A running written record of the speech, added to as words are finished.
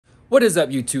What is up,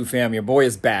 YouTube fam? Your boy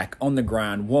is back on the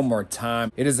grind one more time.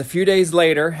 It is a few days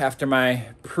later after my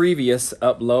previous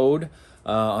upload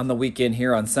on the weekend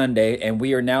here on Sunday, and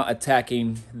we are now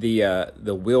attacking the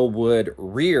Wilwood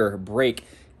rear brake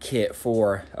kit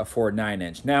for a Ford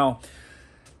 9-inch. Now,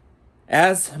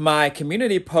 as my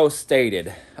community post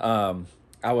stated, I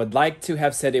would like to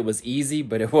have said it was easy,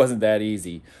 but it wasn't that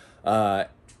easy.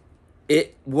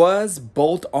 It was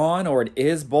bolt on, or it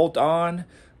is bolt on.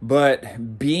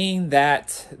 But being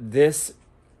that this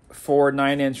Ford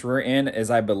 9-inch rear end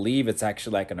is, I believe it's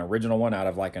actually like an original one out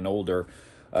of like an older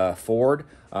Ford.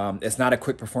 It's not a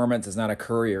quick performance, it's not a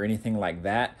Curry or anything like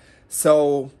that.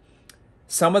 So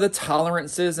some of the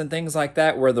tolerances and things like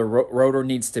that where the rotor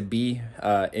needs to be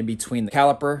in between the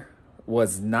caliper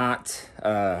was not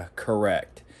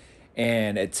correct.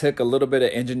 And it took a little bit of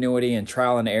ingenuity and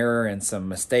trial and error and some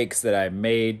mistakes that I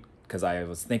made because I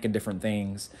was thinking different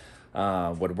things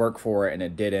would work for it, and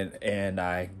it didn't, and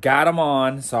I got them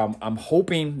on. So I'm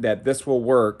hoping that this will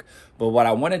work. But what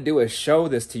I want to do is show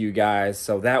this to you guys,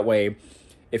 so that way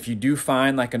if you do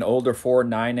find like an older Ford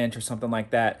 9-inch or something like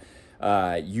that,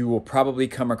 you will probably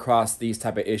come across these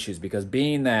type of issues, because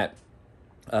being that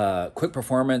Quick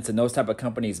Performance and those type of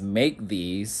companies make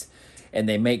these, and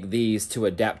they make these to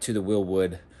adapt to the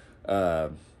Wilwood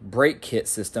brake kit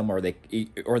system, or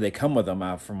they come with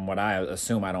them, from what I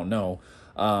assume. I don't know.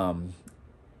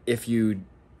 If you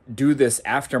do this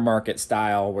aftermarket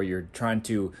style where you're trying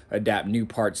to adapt new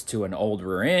parts to an old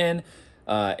rear end,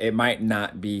 it might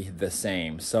not be the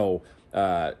same. So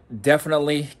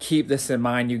definitely keep this in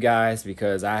mind, you guys,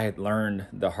 because I had learned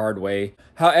the hard way.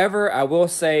 However, I will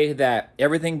say that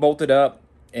everything bolted up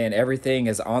and everything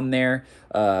is on there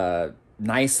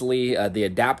nicely. The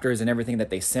adapters and everything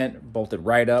that they sent bolted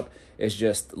right up. It's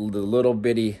just the little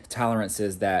bitty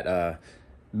tolerances that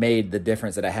made the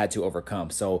difference that I had to overcome.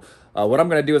 So what I'm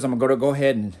going to do is I'm going to go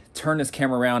ahead and turn this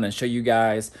camera around and show you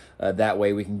guys. That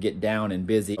way we can get down and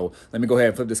busy. So let me go ahead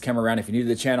and flip this camera around. If you're new to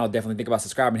the channel, definitely think about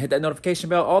subscribing, hit that notification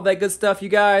bell, all that good stuff, you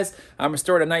guys. I'm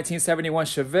restored a 1971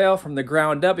 Chevelle from the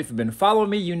ground up. If you've been following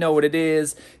me, you know what it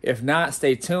is. If not,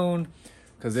 stay tuned,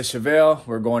 because this Chevelle,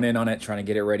 we're going in on it, trying to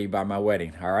get it ready by my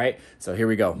wedding. All right, so here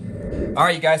we go. All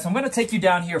right, you guys, so I'm going to take you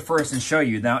down here first and show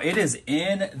you. Now, it is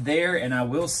in there, and I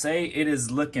will say it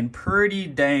is looking pretty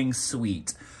dang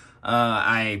sweet.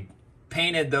 I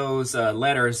painted those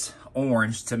letters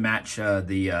orange to match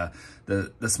the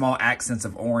small accents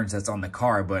of orange that's on the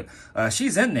car, but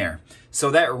she's in there.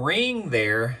 So that ring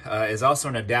there is also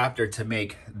an adapter to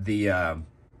make the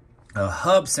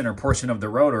hub center portion of the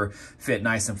rotor fit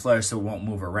nice and flush so it won't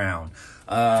move around.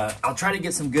 I'll try to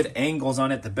get some good angles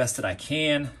on it the best that I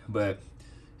can, but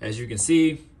as you can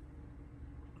see,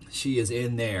 she is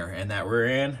in there, and that rear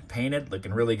end painted,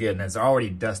 looking really good, and there's already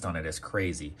dust on it. It's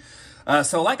crazy.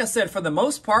 So like I said, for the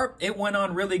most part, it went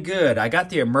on really good. I got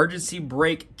the emergency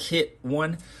brake kit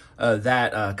one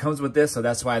that comes with this, so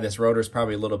that's why this rotor is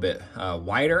probably a little bit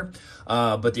wider.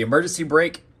 But the emergency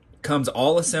brake comes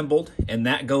all assembled, and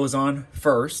that goes on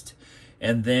first,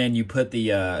 and then you put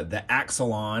the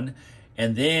axle on,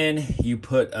 and then you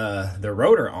put the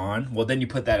rotor on. Well, then you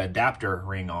put that adapter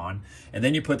ring on, and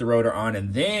then you put the rotor on,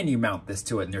 and then you mount this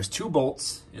to it. And there's two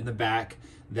bolts in the back,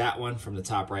 that one from the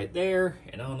top right there,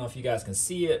 and I don't know if you guys can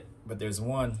see it, but there's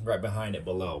one right behind it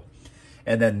below.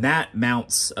 And then that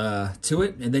mounts to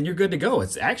it, and then you're good to go.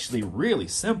 It's actually really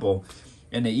simple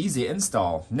and an easy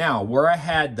install. Now, where I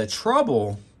had the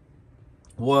trouble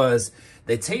was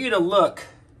they tell you to look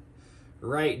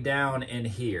right down in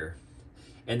here,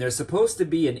 and there's supposed to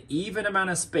be an even amount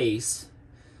of space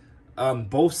on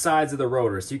both sides of the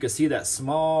rotor, so you can see that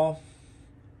small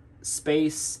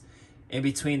space in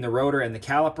between the rotor and the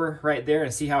caliper right there,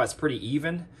 and see how it's pretty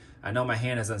even. I know my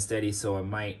hand is unsteady, so it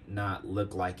might not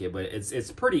look like it, but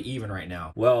it's pretty even right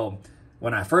now. Well,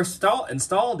 when I first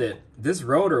installed it, this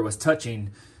rotor was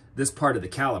touching this part of the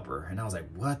caliper, and I was like,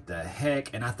 what the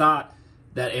heck? And I thought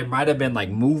that it might have been like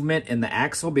movement in the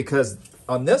axle, because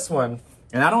on this one,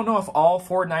 and I don't know if all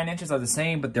Ford 9-inches are the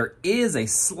same, but there is a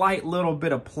slight little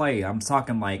bit of play. I'm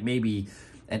talking like maybe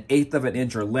 1/8 of an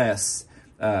inch or less,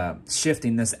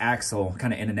 shifting this axle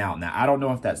kind of in and out. Now, I don't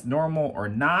know if that's normal or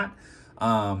not,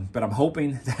 but I'm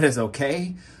hoping that is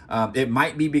okay. It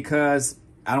might be because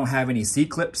I don't have any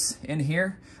C-clips in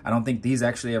here. I don't think these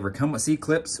actually ever come with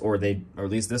C-clips, or at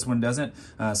least this one doesn't.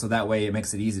 So that way it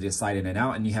makes it easy to slide in and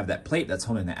out, and you have that plate that's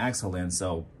holding the axle in,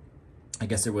 so I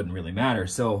guess it wouldn't really matter.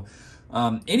 So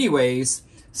anyways,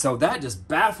 so that just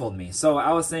baffled me. So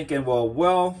I was thinking,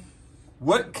 well,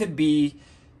 what could be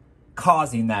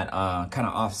causing that kind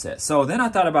of offset? So then I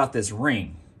thought about this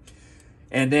ring,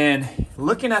 and then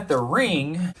looking at the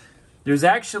ring, there's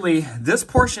actually this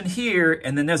portion here,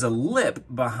 and then there's a lip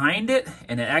behind it,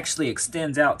 and it actually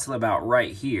extends out till about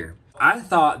right here. I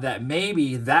thought that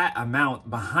maybe that amount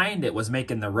behind it was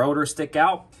making the rotor stick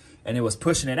out, and it was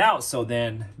pushing it out, so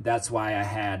then that's why I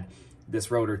had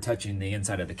this rotor touching the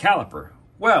inside of the caliper.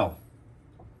 Well,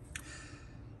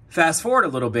 fast forward a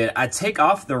little bit, I take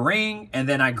off the ring and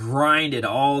then I grinded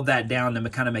all that down to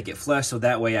kind of make it flush, so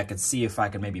that way I could see if I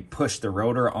could maybe push the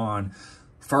rotor on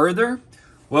further.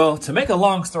 Well, to make a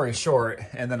long story short,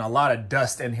 and then a lot of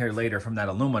dust in here later from that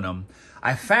aluminum,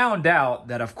 I found out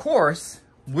that, of course,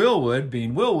 Wilwood,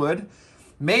 being Wilwood,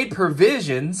 made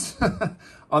provisions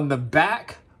on the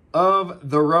back of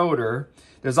the rotor.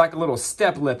 There's like a little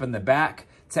step lip in the back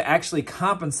to actually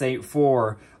compensate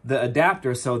for the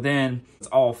adapter, so then it's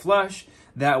all flush.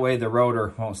 That way the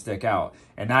rotor won't stick out.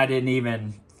 And I didn't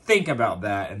even think about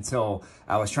that until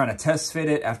I was trying to test fit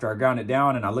it after I ground it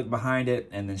down, and I looked behind it,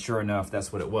 and then sure enough,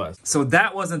 that's what it was. So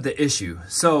that wasn't the issue.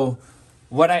 So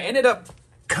what I ended up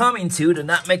coming to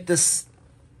not make this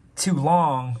too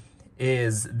long,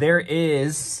 is there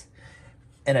is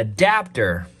an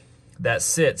adapter that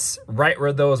sits right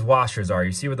where those washers are.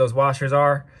 You see where those washers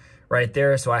are? Right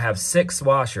there. So I have 6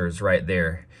 washers right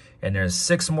there. And there's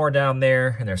 6 more down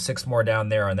there, and there's 6 more down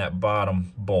there on that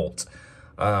bottom bolt,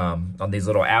 on these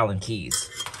little Allen keys.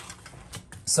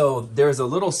 So there's a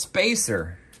little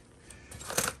spacer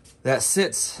that's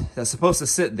supposed to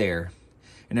sit there,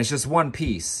 and it's just one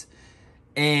piece.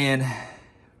 And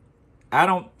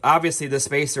obviously the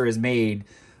spacer is made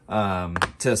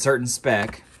to a certain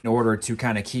spec in order to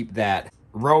kind of keep that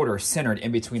rotor centered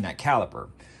in between that caliper.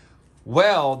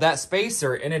 Well, that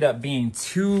spacer ended up being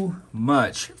too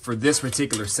much for this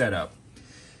particular setup.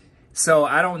 So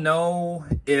I don't know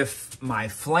if my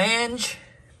flange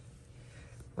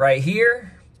right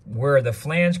here, where the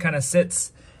flange kind of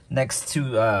sits next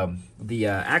to the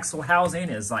axle housing,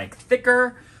 is like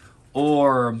thicker,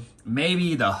 or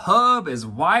maybe the hub is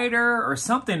wider, or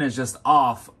something is just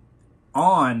off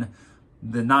on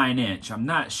the 9-inch. I'm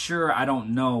not sure. I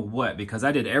don't know what, because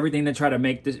I did everything to try to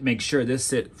make sure this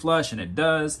sit flush, and it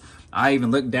does. I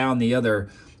even looked down the other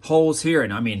holes here,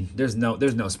 and I mean, there's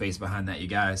no space behind that, you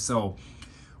guys. So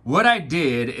what I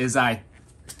did is I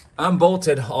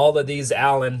unbolted all of these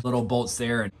Allen little bolts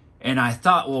there, and I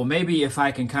thought, well, maybe if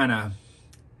I can kind of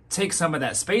take some of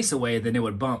that space away, then it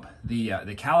would bump the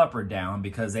caliper down,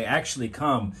 because they actually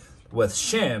come with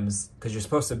shims, because you're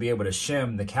supposed to be able to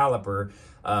shim the caliper,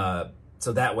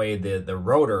 so that way the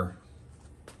rotor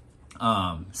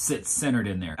sits centered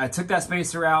in there. I took that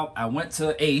spacer out. I went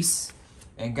to Ace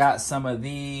and got some of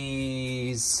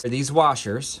these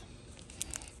washers,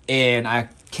 and I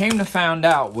came to find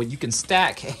out, well, you can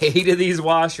stack 8 of these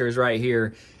washers right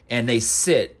here, and they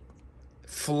sit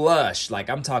flush, like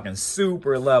I'm talking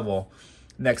super level,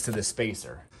 next to the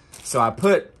spacer. So I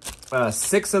put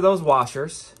 6 of those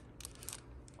washers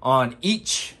on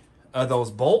each of those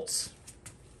bolts,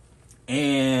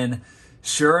 and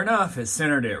sure enough, it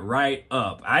centered it right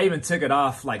up. I even took it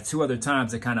off like 2 other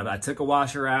times. I took a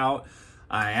washer out,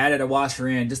 I added a washer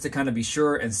in just to kind of be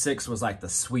sure, and 6 was like the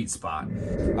sweet spot.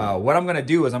 What I'm gonna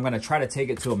do is I'm gonna try to take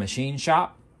it to a machine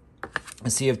shop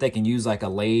and see if they can use like a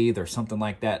lathe or something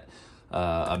like that,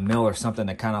 a mill or something,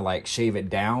 to kind of like shave it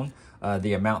down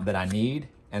the amount that I need,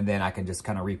 and then I can just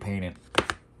kind of repaint it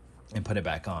and put it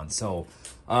back on. So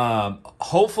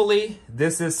hopefully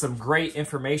this is some great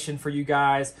information for you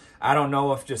guys. I don't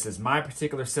know if just is my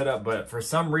particular setup, but for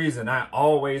some reason I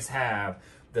always have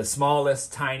the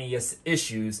smallest, tiniest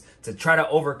issues to try to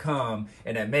overcome,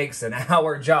 and it makes an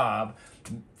hour job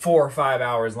 4 or 5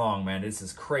 hours long, man. This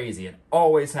is crazy. It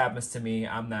always happens to me.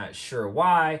 I'm not sure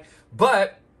why,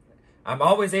 but I'm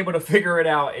always able to figure it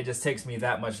out. It just takes me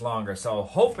that much longer. So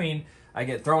hoping I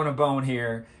get thrown a bone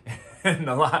here and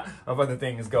a lot of other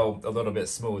things go a little bit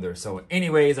smoother. So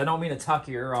anyways, I don't mean to talk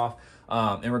your ear off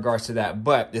in regards to that,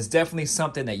 but it's definitely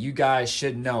something that you guys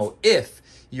should know if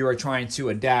you are trying to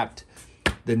adapt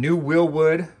the new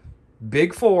Wilwood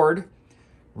Big Ford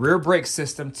rear brake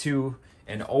system to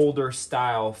an older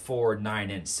style Ford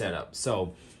 9-inch setup.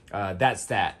 So that's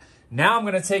that. Now I'm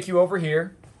going to take you over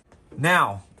here.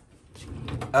 Now,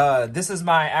 this is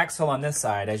my axle on this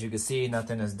side. As you can see,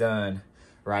 nothing is done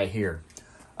right here.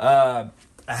 I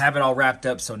have it all wrapped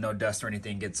up so no dust or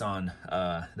anything gets on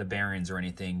the bearings or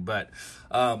anything. But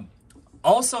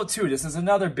also, too, this is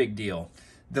another big deal.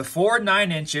 The Ford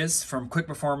 9-inches from Quick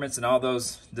Performance and all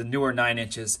those, the newer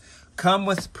 9-inches, come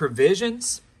with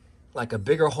provisions like a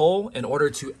bigger hole in order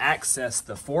to access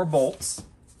the 4 bolts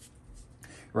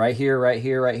right here, right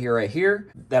here, right here, right here,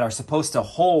 that are supposed to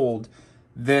hold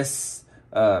this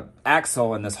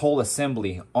axle and this whole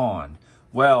assembly on.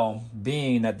 Well,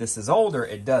 being that this is older,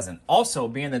 it doesn't. Also,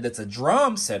 being that it's a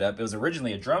drum setup, it was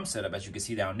originally a drum setup, as you can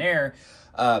see down there,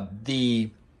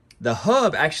 the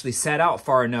hub actually sat out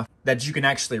far enough that you can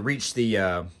actually reach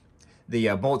the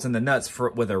bolts and the nuts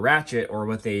with a ratchet or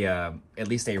with a at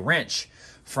least a wrench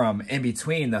from in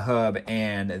between the hub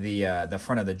and the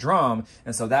front of the drum.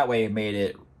 And so that way it made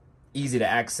it easy to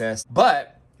access.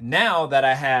 But now that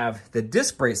I have the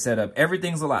disc brake setup,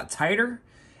 everything's a lot tighter.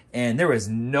 And there was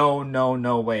no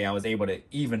way I was able to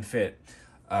even fit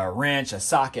a wrench, a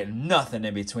socket, nothing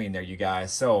in between there, you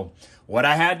guys. So what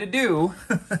I had to do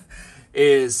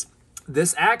is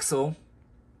this axle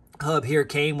hub here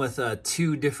came with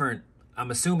two different, I'm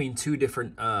assuming two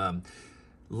different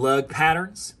lug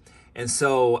patterns. And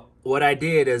so what I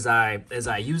did is I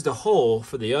used a hole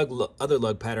for the other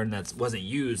lug pattern that wasn't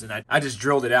used, and I just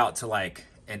drilled it out to like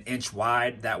an inch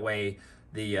wide. That way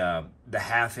the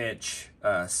half-inch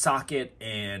socket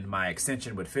and my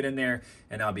extension would fit in there,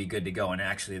 and I'll be good to go. And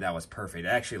actually, that was perfect. It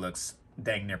actually looks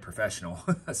dang near professional.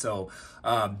 So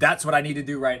that's what I need to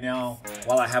do right now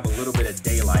while I have a little bit of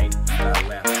daylight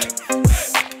left.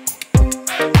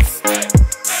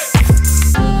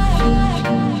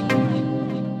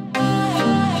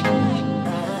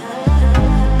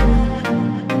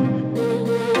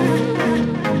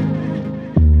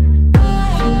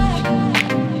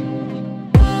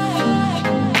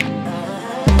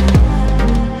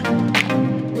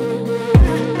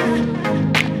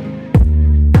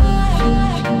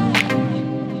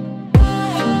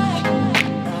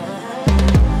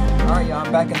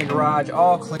 Back in the garage,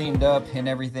 all cleaned up and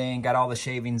everything, got all the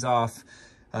shavings off,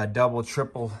 double,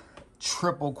 triple,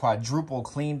 quadruple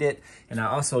cleaned it, and I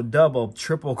also double,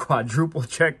 triple, quadruple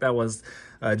checked I was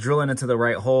drilling into the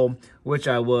right hole, which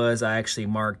I was. I actually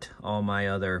marked all my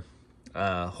other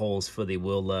holes for the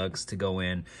wheel lugs to go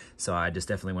in, so I just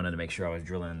definitely wanted to make sure I was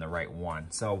drilling in the right one.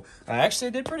 So I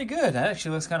actually did pretty good. That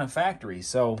actually looks kind of factory,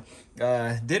 so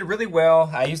did really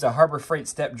well. I used a Harbor Freight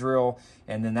step drill,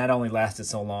 and then that only lasted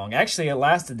so long. Actually, it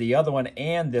lasted the other one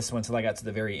and this one until I got to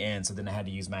the very end, so then I had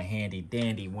to use my handy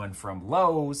dandy one from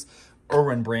Lowe's,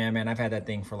 Irwin brand. Man, I've had that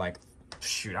thing for like,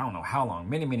 shoot, I don't know how long,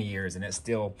 many years, and it's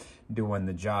still doing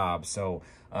the job. So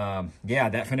yeah,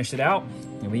 that finished it out,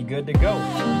 and we good to go.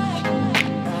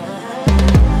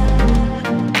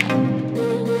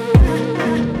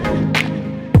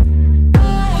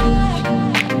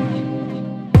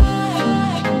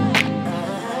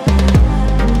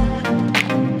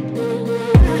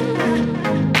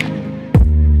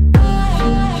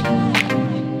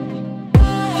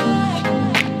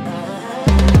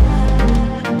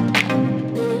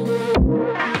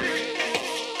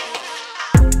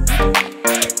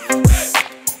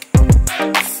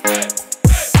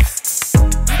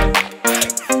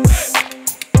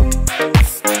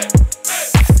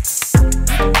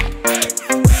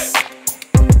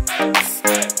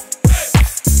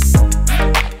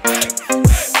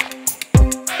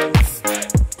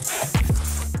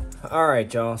 All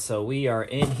right, y'all, so we are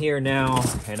in here now,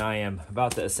 and I am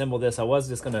about to assemble this. I was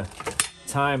just gonna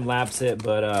time lapse it,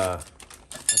 but I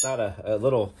thought a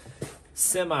little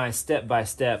semi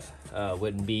step-by-step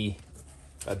wouldn't be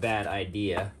a bad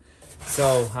idea.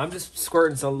 So I'm just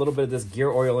squirting a little bit of this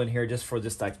gear oil in here just for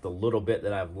just like the little bit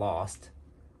that I've lost.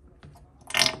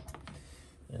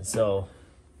 And so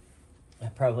I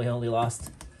probably only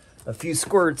lost a few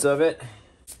squirts of it.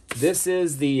 This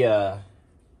is the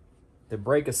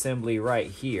brake assembly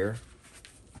right here.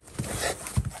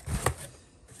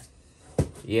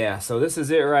 Yeah, so this is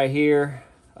it right here.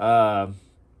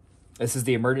 This is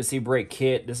the emergency brake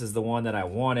kit. This is the one that I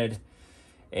wanted.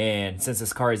 And since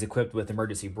this car is equipped with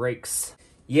emergency brakes,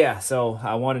 yeah, so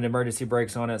I wanted emergency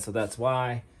brakes on it, so that's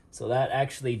why. So that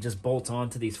actually just bolts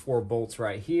onto these 4 bolts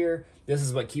right here. This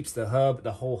is what keeps the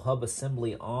whole hub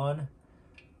assembly on.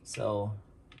 So,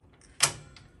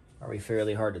 probably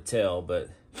fairly hard to tell, but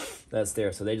that's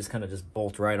there. So they just kind of just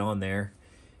bolt right on there.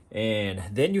 And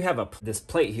then you have this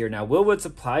plate here. Now, Wilwood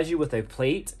supplies you with a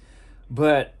plate,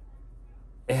 but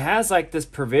it has like this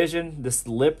provision, this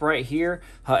lip right here.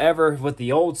 However, with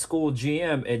the old school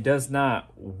GM, it does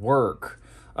not work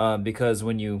because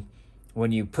when you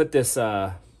put this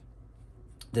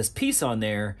this piece on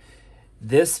there,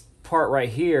 this part right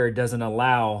here doesn't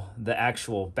allow the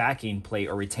actual backing plate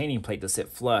or retaining plate to sit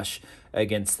flush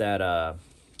against that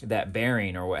that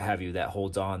bearing or what have you that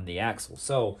holds on the axle.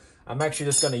 So I'm actually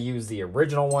just going to use the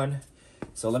original one.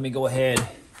 So let me go ahead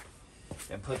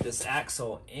and put this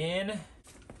axle in.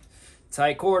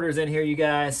 Tight quarters in here, you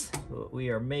guys. We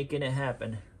are making it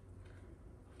happen.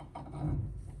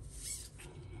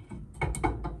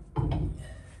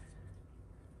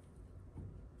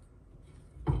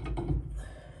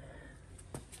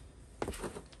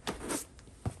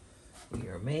 We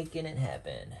are making it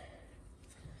happen.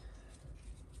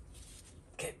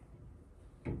 Okay.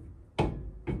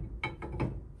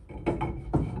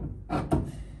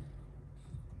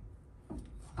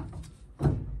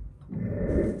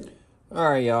 All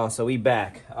right, y'all, so we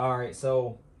back. All right,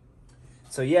 so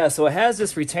yeah, so it has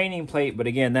this retaining plate, but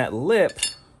again, that lip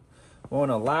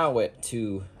won't allow it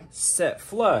to set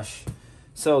flush.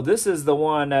 So this is the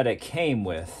one that it came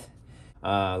with.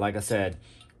 Like I said,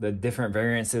 the different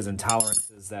variances and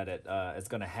tolerances that it's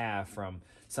gonna have from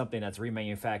something that's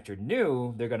remanufactured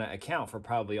new, they're gonna account for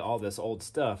probably all this old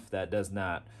stuff that does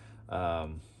not,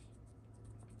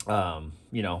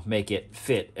 you know, make it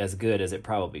fit as good as it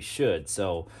probably should.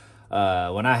 So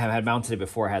when I have had mounted it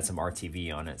before, I had some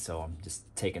RTV on it, so I'm just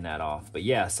taking that off. But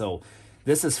yeah, so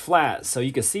this is flat, so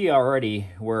you can see already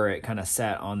where it kind of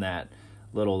sat on that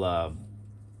little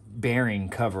bearing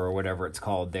cover or whatever it's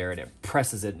called there, and it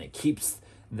presses it and it keeps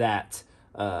that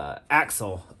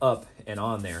axle up and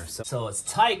on there. So it's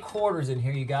tight quarters in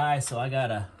here, you guys, so I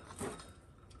gotta,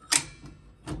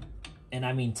 and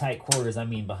I mean tight quarters, I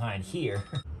mean behind here.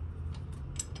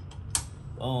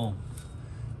 Boom.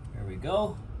 There we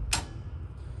go.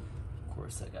 Of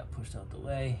course, that got pushed out the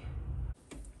way.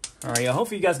 All right,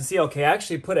 hopefully you guys can see okay. I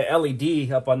actually put an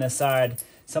LED up on this side,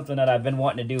 something that I've been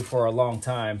wanting to do for a long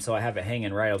time, so I have it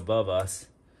hanging right above us.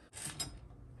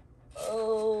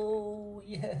 Oh,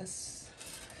 yes.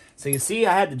 So you see,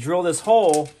 I had to drill this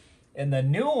hole, and the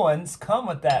new ones come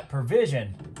with that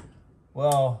provision.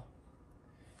 Well,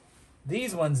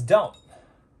 these ones don't.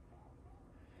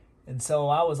 And so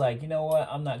I was like, you know what?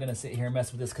 I'm not going to sit here and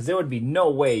mess with this, because there would be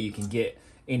no way you can get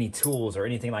any tools or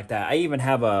anything like that. I even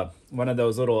have one of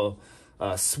those little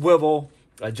swivel,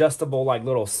 adjustable, like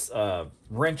little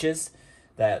wrenches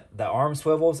that the arm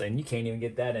swivels, and you can't even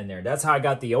get that in there. That's how I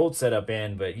got the old setup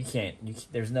in, but you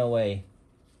can't, there's no way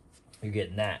you're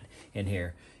getting that in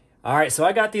here. All right, so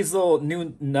I got these little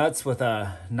new nuts with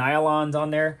nylons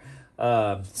on there,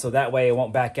 so that way it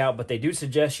won't back out, but they do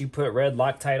suggest you put red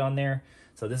Loctite on there.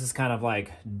 So this is kind of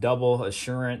like double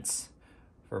assurance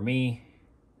for me.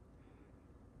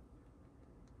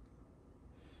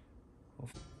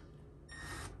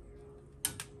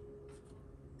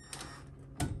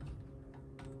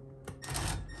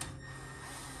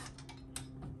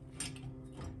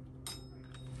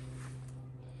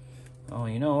 Oh,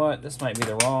 you know what? This might be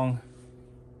the wrong.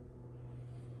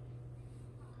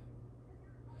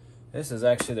 This is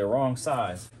actually the wrong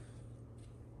size.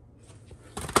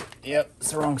 Yep,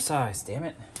 it's the wrong size, damn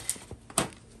it.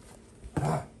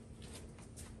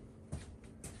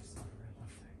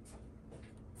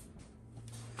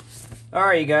 All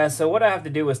right, you guys, so what I have to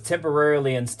do is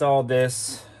temporarily install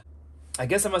this. I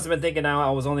guess I must have been thinking now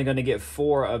I was only going to get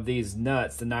 4 of these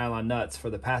nuts, the nylon nuts for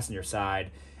the passenger side,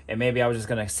 and maybe I was just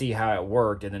going to see how it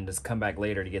worked and then just come back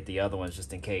later to get the other ones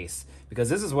just in case. Because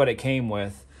this is what it came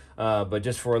with, but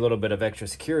just for a little bit of extra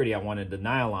security, I wanted the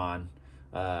nylon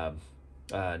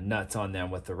nuts on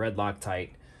them with the red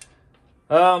Loctite.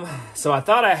 So I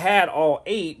thought I had all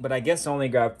 8, but I guess I only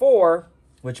got 4,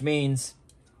 which means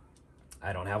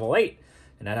I don't have all 8.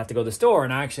 And I'd have to go to the store,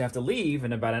 and I actually have to leave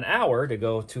in about an hour to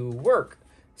go to work.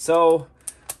 So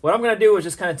what I'm going to do is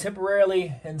just kind of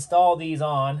temporarily install these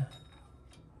on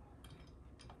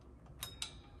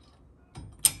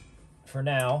for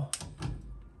now.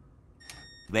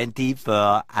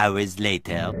 24 hours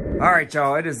later. All right,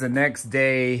 y'all, it is the next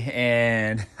day,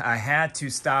 and I had to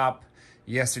stop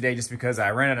yesterday just because I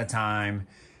ran out of time,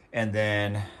 and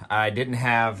then I didn't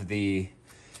have the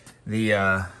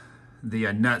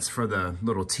nuts for the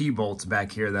little T-bolts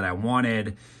back here that I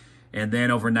wanted. And then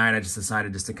overnight, I just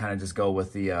decided just to kind of just go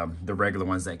with the regular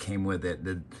ones that came with it.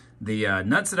 The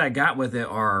nuts that I got with it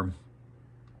are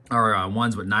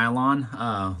ones with nylon,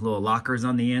 little lockers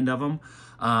on the end of them.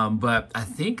 But I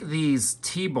think these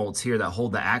T-bolts here that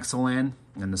hold the axle in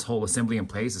and this whole assembly in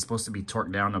place is supposed to be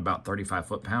torqued down to about 35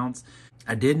 foot-pounds.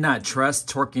 I did not trust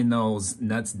torquing those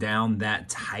nuts down that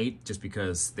tight just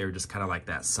because they're just kind of like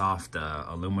that soft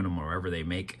aluminum or wherever they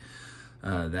make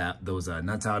those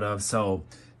nuts out of. So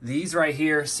these right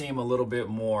here seem a little bit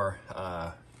more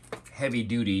heavy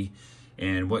duty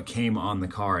in what came on the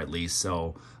car at least.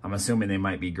 So I'm assuming they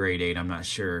might be grade 8, I'm not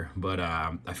sure. But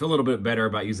I feel a little bit better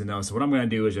about using those. So what I'm gonna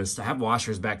do is just, I have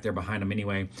washers back there behind them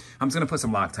anyway. I'm just gonna put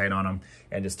some Loctite on them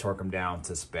and just torque them down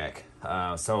to spec.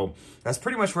 So that's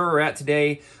pretty much where we're at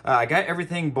today. I got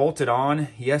everything bolted on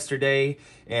yesterday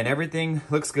and everything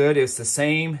looks good. It's the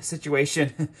same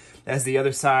situation as the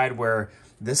other side where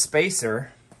this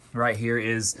spacer right here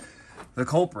is the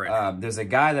culprit. There's a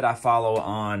guy that I follow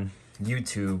on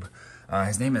YouTube.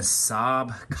 His name is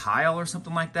Saab Kyle or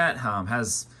something like that.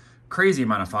 Has crazy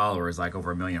amount of followers, like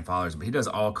over 1 million followers, but he does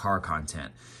all car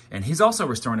content. And he's also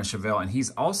restoring a Chevelle, and he's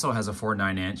also has a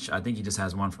 4.9 inch. I think he just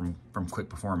has one from Quick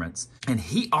Performance. And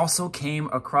he also came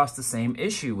across the same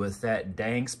issue with that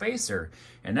dang spacer.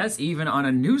 And that's even on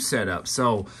a new setup.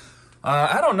 So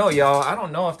I don't know, y'all. I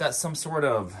don't know if that's some sort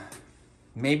of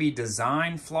maybe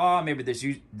design flaw. Maybe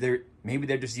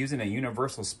they're just using a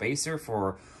universal spacer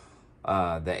for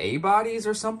the A bodies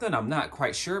or something. I'm not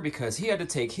quite sure, because he had to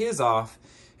take his off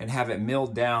and have it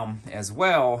milled down as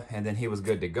well, and then he was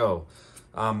good to go.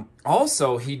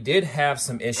 Also, he did have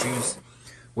some issues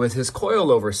with his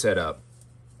coilover setup,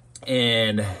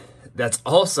 and that's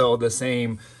also the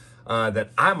same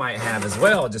that I might have as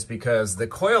well, just because the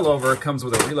coilover comes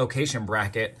with a relocation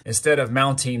bracket. Instead of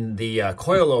mounting the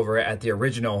coilover at the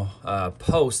original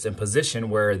post and position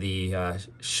where the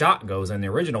shot goes in the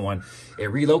original one,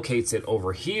 it relocates it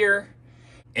over here,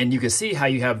 and you can see how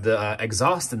you have the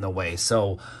exhaust in the way.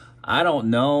 So I don't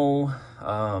know.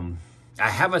 I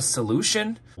have a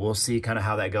solution. We'll see kind of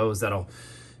how that goes. That'll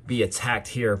be attacked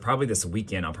here probably this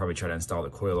weekend. I'll probably try to install the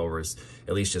coilovers,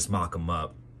 at least just mock them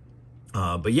up.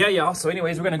 But yeah, y'all. So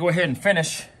anyways, we're going to go ahead and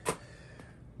finish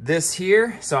this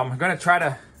here. So I'm going to try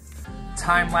to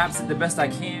time lapse it the best I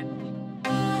can.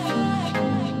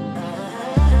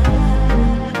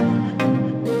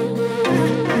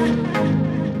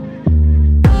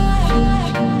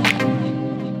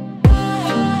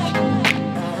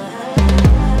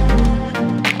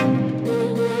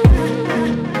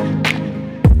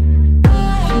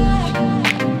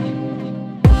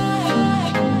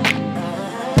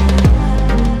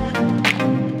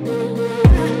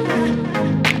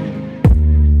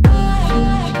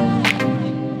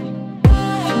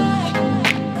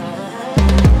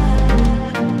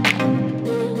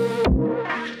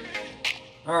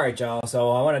 All right, y'all,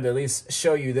 so I wanted to at least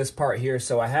show you this part here.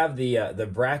 So I have the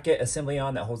bracket assembly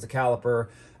on that holds the caliper.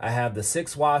 I have the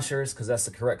 6 washers, because that's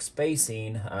the correct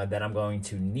spacing that I'm going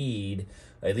to need,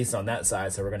 at least on that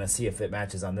side. So we're going to see if it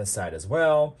matches on this side as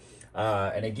well.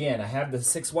 And again, I have the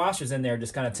 6 washers in there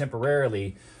just kind of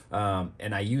temporarily,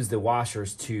 and I use the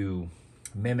washers to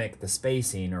mimic the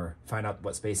spacing or find out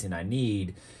what spacing I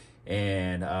need.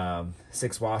 And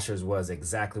 6 washers was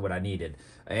exactly what I needed.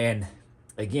 And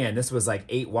again, this was like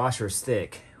 8 washers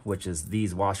thick, which is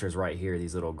these washers right here,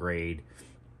 these little grade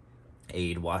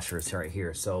aid washers right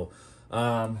here. So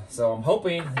so I'm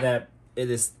hoping that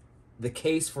it is the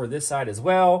case for this side as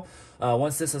well.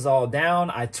 Once this is all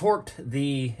down, I torqued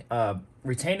the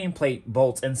retaining plate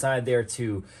bolts inside there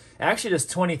to actually just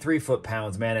 23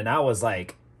 foot-pounds, man. And I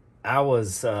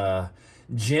was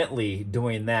gently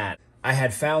doing that. I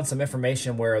had found some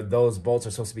information where those bolts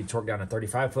are supposed to be torqued down to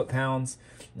 35 foot-pounds.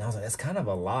 And I was like, that's kind of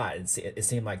a lot. It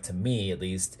seemed like, to me at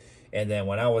least. And then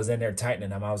when I was in there tightening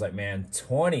them, I was like, man,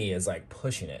 20 is like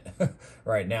pushing it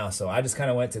right now. So I just kind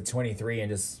of went to 23 and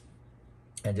just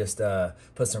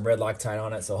put some red Loctite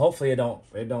on it. So hopefully it don't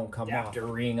come off. Adapter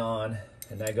ring on,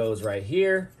 and that goes right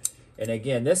here. And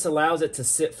again, this allows it to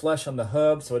sit flush on the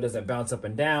hub so it doesn't bounce up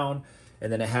and down.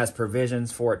 And then it has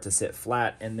provisions for it to sit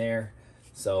flat in there.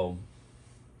 So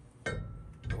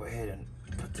go ahead and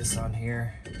put this on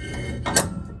here.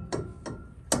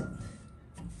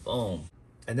 Boom.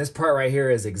 And this part right here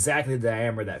is exactly the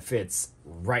diameter that fits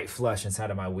right flush inside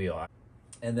of my wheel.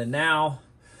 And then now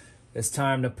it's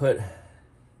time to put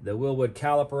the Wilwood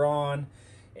caliper on.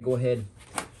 Go ahead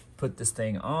and put this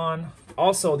thing on.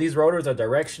 Also, these rotors are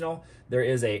directional. There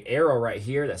is an arrow right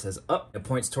here that says up. It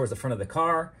points towards the front of the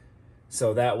car.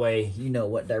 So that way you know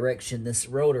what direction this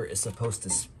rotor is supposed to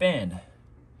spin.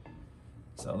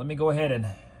 So let me go ahead and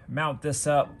mount this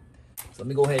up. So let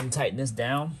me go ahead and tighten this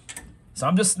down. So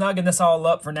I'm just snugging this all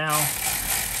up for now.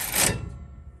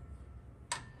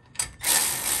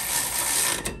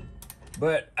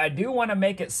 But I do want to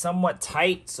make it somewhat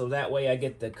tight so that way I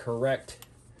get the correct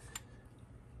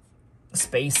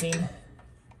spacing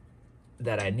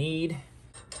that I need.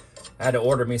 I had to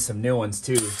order me some new ones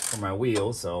too for my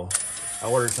wheels, so I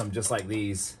ordered some just like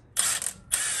these.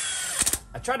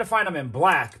 I tried to find them in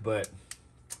black, but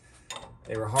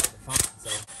they were hard to find, so.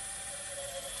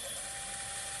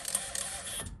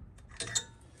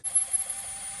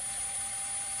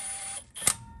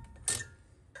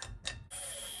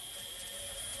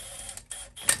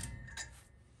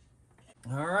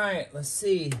 All right, let's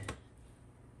see.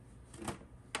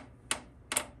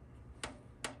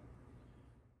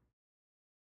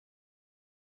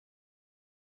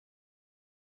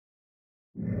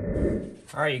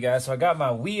 All right, you guys, so I got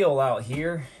my wheel out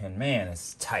here, and man,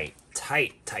 it's tight.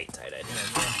 I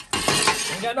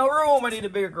ain't got no room. I need a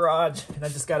bigger garage, and I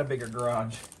just got a bigger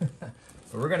garage.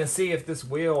 But we're gonna see if this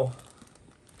wheel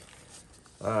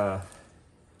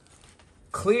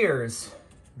clears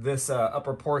this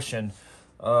upper portion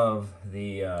of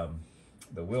the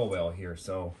wheel well here.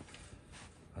 So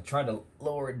I tried to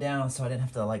lower it down so I didn't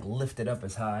have to like lift it up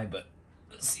as high, but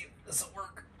let's see if this will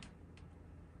work.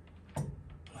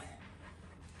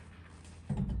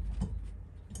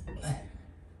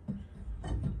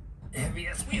 Heavy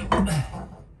ass wheel.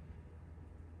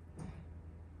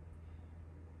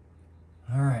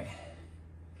 All right.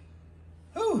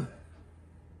 Whew.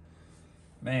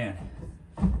 Man.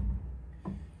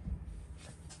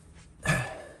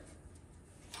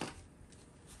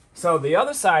 So the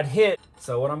other side hit.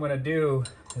 So what I'm gonna do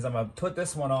is I'm gonna put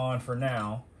this one on for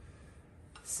now.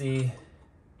 See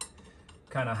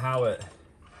kind of how it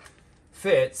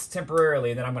fits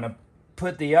temporarily. Then I'm gonna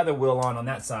put the other wheel on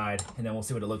that side, and then we'll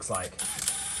see what it looks like.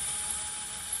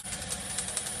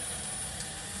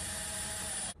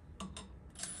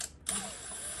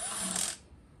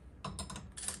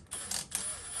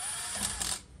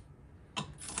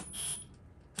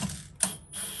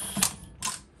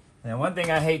 And one thing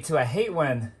I hate too, I hate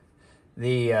when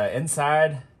the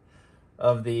inside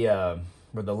of the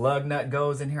where the lug nut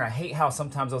goes in here. I hate how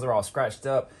sometimes those are all scratched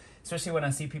up, especially when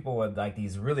I see people with like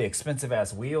these really expensive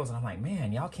ass wheels, and I'm like,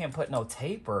 man, y'all can't put no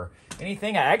tape or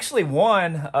anything. I actually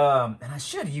won, and I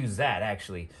should use that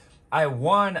actually. I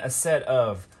won a set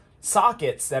of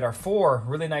sockets that are for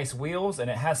really nice wheels, and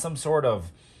it has some sort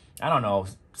of, I don't know,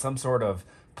 some sort of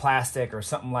plastic or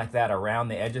something like that around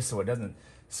the edges so it doesn't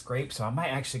scrape. So I might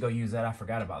actually go use that. I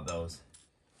forgot about those.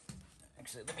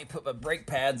 Actually, let me put my brake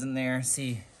pads in there,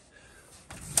 see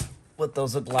what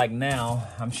those look like now.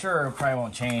 I'm sure it probably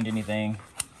won't change anything,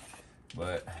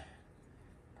 but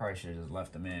probably should have just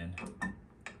left them in.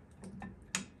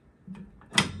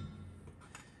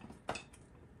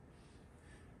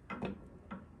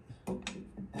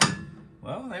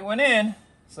 Well, they went in,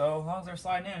 so as long as they're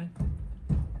sliding in.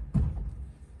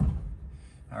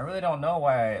 I really don't know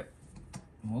why it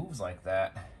moves like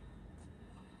that.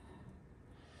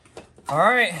 All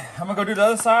right, I'm gonna go do the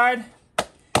other side,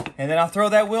 and then I'll throw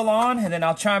that wheel on, and then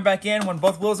I'll chime back in when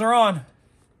both wheels are on.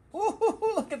 Ooh,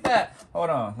 look at that. Hold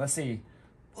on, let's see.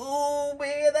 Oh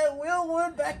man, that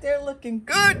Wilwood back there looking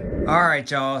good. All right,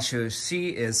 y'all, so she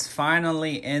is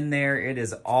finally in there. It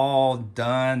is all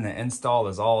done. The install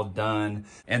is all done,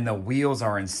 and the wheels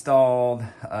are installed.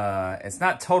 It's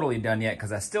not totally done yet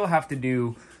because I still have to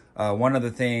do one other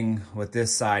thing with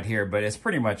this side here, but it's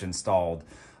pretty much installed.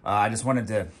 I just wanted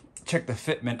to check the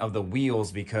fitment of the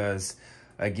wheels because,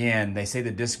 again, they say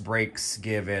the disc brakes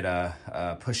give it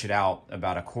push it out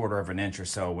about 1/4 of an inch or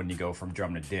so when you go from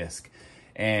drum to disc.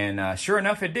 And sure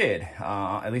enough, it did,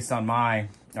 at least on my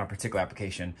particular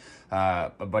application.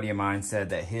 A buddy of mine said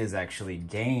that his actually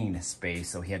gained space,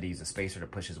 so he had to use a spacer to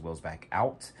push his wheels back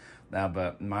out.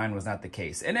 But mine was not the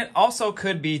case. And it also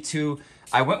could be too,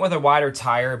 I went with a wider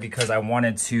tire because I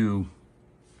wanted to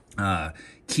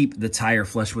keep the tire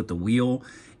flush with the wheel.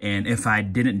 And if I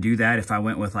didn't do that, if I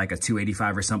went with like a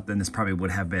 285 or something, this probably would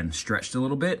have been stretched a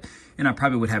little bit and I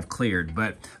probably would have cleared.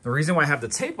 But the reason why I have the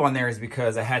tape on there is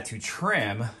because I had to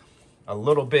trim a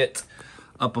little bit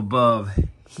up above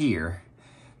here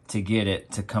to get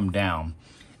it to come down.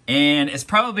 And it's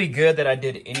probably good that I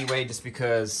did anyway, just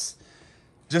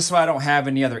so I don't have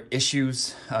any other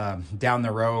issues down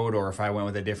the road, or if I went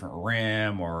with a different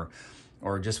rim, or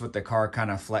just with the car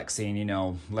kind of flexing, you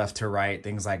know, left to right,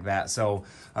 things like that. So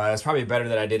it's probably better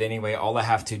that I did anyway. All I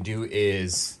have to do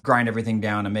is grind everything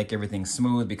down and make everything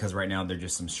smooth, because right now there's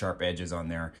just some sharp edges on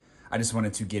there. I just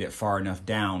wanted to get it far enough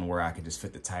down where I could just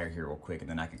fit the tire here real quick, and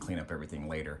then I can clean up everything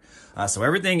later. So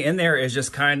everything in there is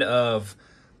just kind of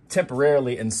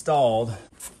temporarily installed,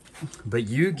 but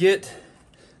you get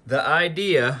the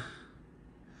idea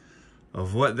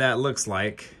of what that looks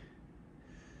like.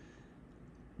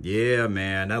 Yeah,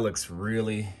 man, that looks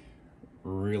really,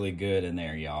 really good in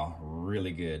there, y'all.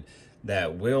 Really good.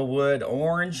 That Wilwood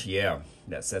orange, yeah,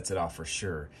 that sets it off for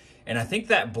sure. And I think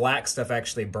that black stuff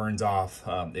actually burns off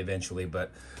eventually,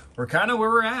 but we're kind of where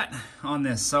we're at on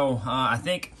this. So I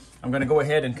think I'm gonna go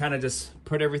ahead and kind of just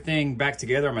put everything back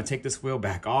together. I'm gonna take this wheel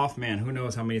back off. Man, who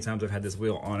knows how many times I've had this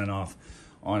wheel on and off,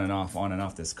 on and off, on and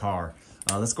off this car.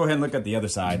 Let's go ahead and look at the other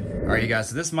side. All right, you guys,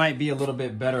 so this might be a little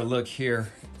bit better look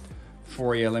here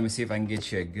for you. Let me see if I can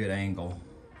get you a good angle.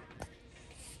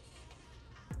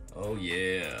 Oh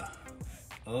yeah.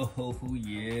 Oh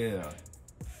yeah.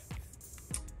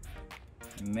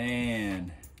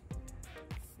 Man,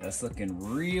 that's looking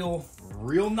real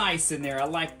nice in there. I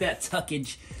like that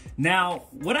tuckage. Now,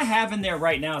 what I have in there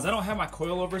right now is I don't have my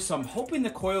coilovers, so I'm hoping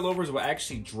the coilovers will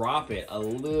actually drop it a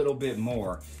little bit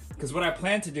more, because what I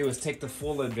plan to do is take the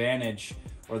full advantage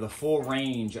or the full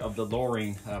range of the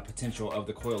lowering potential of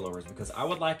the coilovers, because I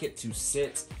would like it to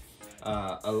sit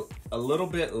a little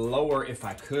bit lower if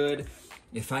I could.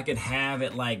 If I could have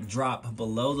it like drop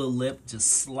below the lip just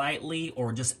slightly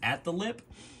or just at the lip,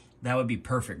 that would be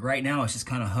perfect. Right now it's just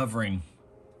kind of hovering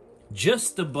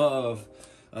just above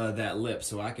that lip.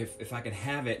 So if I could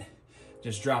have it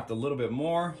just dropped a little bit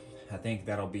more, I think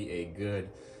that'll be a good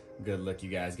look, you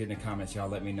guys. Get in the comments, y'all.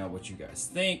 Let me know what you guys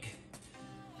think.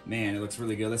 Man, it looks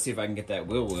really good. Let's see if I can get that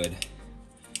Wilwood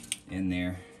in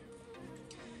there.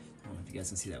 I don't know if you guys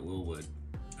can see that Wilwood.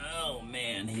 Oh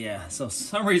man, yeah. So for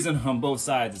some reason on both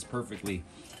sides it's perfectly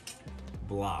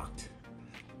blocked.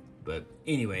 But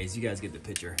anyways, you guys get the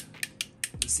picture.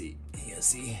 Let's see. You guys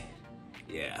see?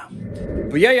 Yeah.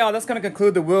 But yeah, y'all, that's gonna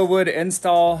conclude the Wilwood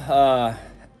install.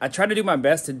 I tried to do my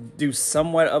best to do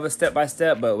somewhat of a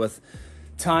step-by-step, but with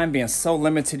time being so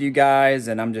limited, you guys,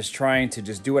 and I'm just trying to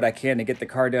just do what I can to get the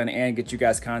car done and get you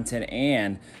guys content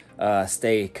and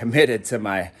stay committed to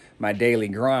my daily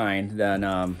grind, then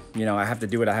you know, I have to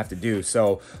do what I have to do.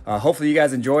 So hopefully you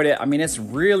guys enjoyed it. I mean, it's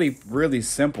really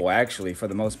simple actually for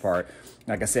the most part.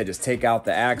 Like I said, just take out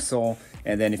the axle,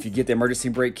 and then if you get the emergency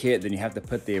brake kit, then you have to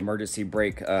put the emergency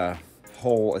brake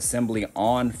whole assembly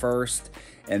on first,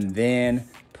 and then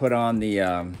put on the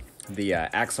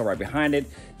axle right behind it,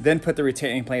 then put the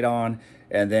retaining plate on,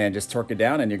 and then just torque it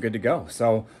down and you're good to go.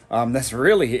 So that's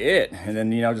really it. And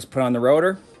then, you know, just put on the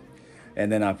rotor,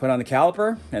 and then put on the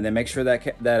caliper, and then make sure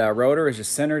that rotor is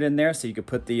just centered in there so you can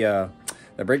put the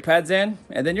brake pads in,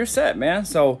 and then you're set, man.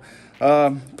 So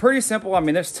pretty simple. I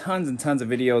mean, there's tons and tons of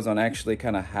videos on actually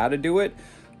kind of how to do it,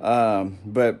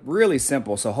 but really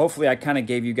simple. So hopefully I kind of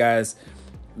gave you guys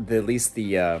at least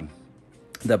the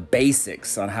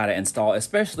basics on how to install,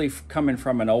 especially coming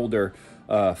from an older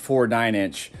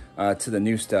 4.9-inch to the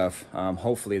new stuff.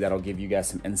 Hopefully that'll give you guys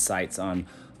some insights on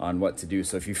what to do.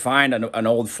 So if you find an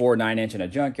old 4.9-inch in a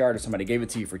junkyard, or somebody gave it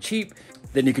to you for cheap,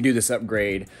 then you can do this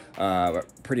upgrade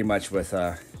pretty much with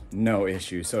no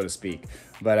issue, so to speak.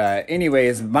 But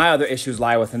anyways, my other issues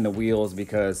lie within the wheels,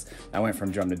 because I went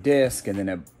from drum to disc, and then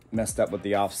it messed up with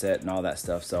the offset and all that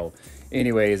stuff. So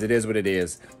anyways, it is what it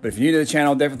is. But if you're new to the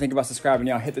channel, definitely think about subscribing,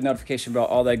 y'all. Hit the notification bell,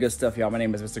 all that good stuff, y'all. My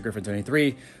name is Mr. Griffin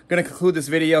 23. Gonna conclude this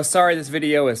video. Sorry this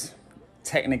video is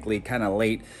technically kind of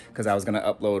late, because I was gonna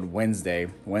upload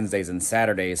Wednesdays and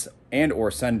Saturdays, and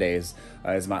or Sundays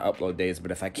is my upload days.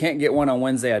 But if I can't get one on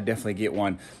Wednesday, I definitely get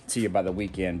one to you by the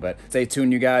weekend. But stay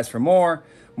tuned, you guys, for more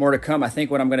to come. I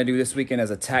think what I'm gonna do this weekend is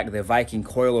attack the Viking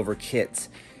coilover kit.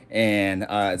 And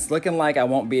it's looking like I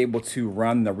won't be able to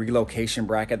run the relocation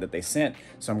bracket that they sent,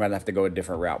 so I'm gonna have to go a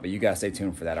different route. But you guys stay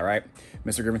tuned for that, all right?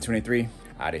 Mr. Griffin 23,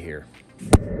 out of here.